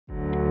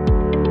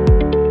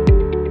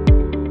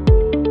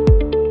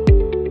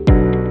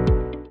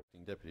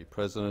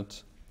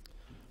President.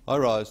 I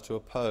rise to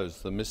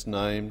oppose the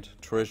misnamed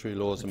Treasury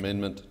Laws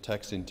Amendment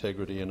Tax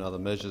Integrity and Other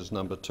Measures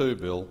No. 2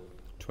 Bill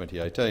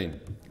 2018.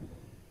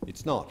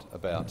 It's not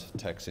about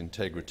tax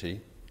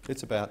integrity,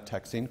 it's about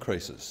tax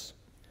increases,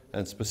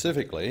 and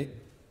specifically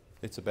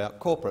it's about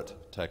corporate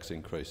tax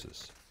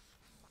increases.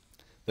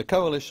 The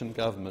coalition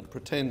government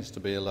pretends to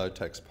be a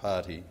low-tax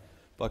party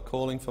by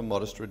calling for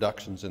modest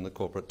reductions in the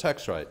corporate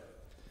tax rate,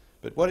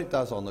 but what it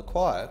does on the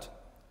quiet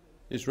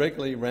is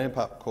regularly ramp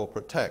up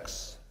corporate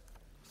tax,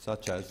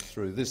 such as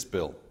through this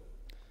bill.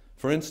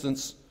 For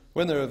instance,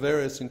 when there are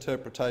various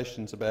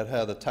interpretations about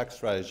how the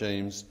tax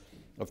regimes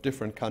of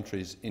different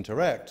countries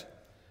interact,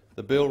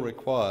 the bill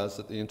requires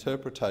that the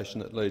interpretation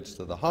that leads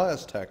to the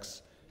highest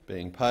tax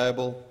being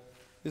payable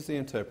is the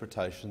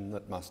interpretation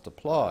that must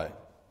apply.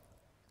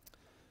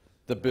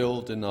 The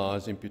bill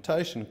denies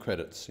imputation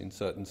credits in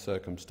certain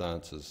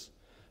circumstances.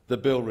 The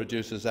bill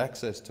reduces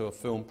access to a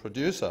film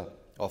producer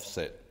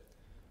offset.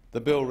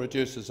 The bill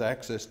reduces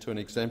access to an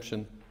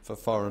exemption for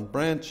foreign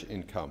branch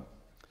income.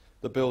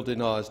 The bill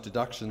denies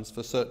deductions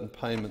for certain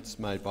payments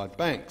made by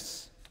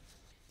banks.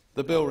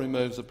 The bill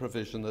removes a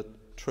provision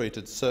that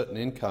treated certain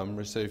income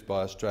received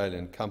by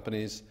Australian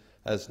companies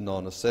as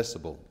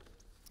non-assessable.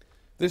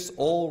 This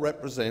all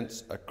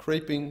represents a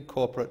creeping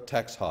corporate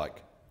tax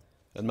hike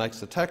and makes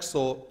the tax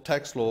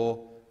law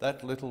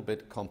that little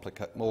bit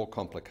more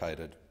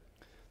complicated.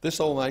 This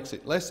all makes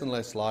it less and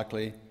less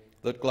likely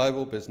that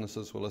global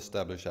businesses will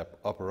establish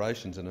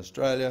operations in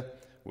Australia,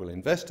 will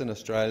invest in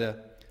Australia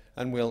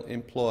and will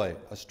employ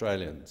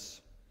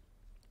Australians.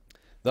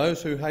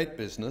 Those who hate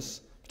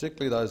business,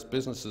 particularly those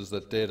businesses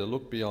that dare to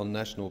look beyond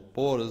national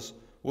borders,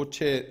 would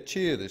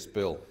cheer this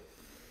bill,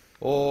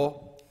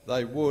 or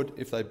they would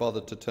if they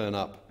bothered to turn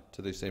up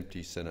to this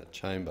empty Senate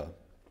chamber.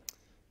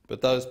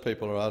 But those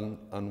people are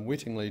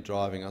unwittingly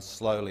driving us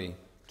slowly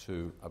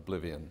to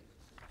oblivion.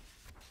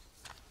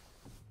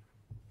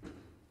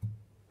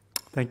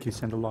 Thank you,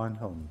 Senator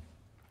Leyonhjelm.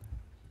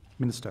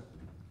 Minister.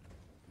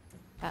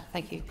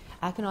 Thank you.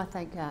 Can I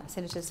thank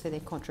senators for their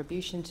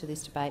contribution to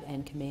this debate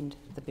and commend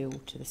the bill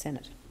to the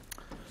Senate.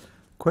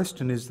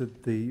 Question is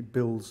that the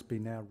bills be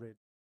now read.